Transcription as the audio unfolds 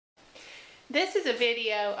This is a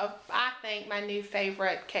video of, I think, my new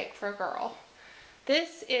favorite cake for a girl.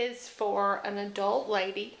 This is for an adult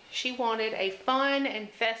lady. She wanted a fun and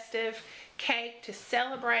festive cake to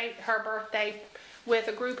celebrate her birthday with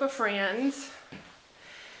a group of friends.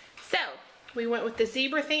 So, we went with the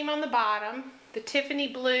zebra theme on the bottom, the Tiffany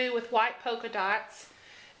blue with white polka dots,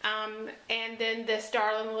 and then this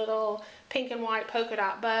darling little pink and white polka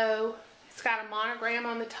dot bow. It's got a monogram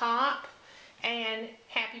on the top, and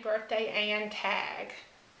happy birthday and tag.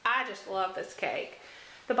 I just love this cake.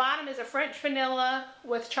 The bottom is a French vanilla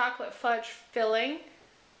with chocolate fudge filling,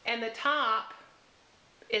 and the top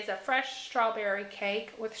is a fresh strawberry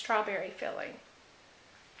cake with strawberry filling.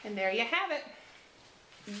 And there you have it.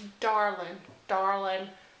 Darling, darling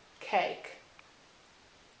cake.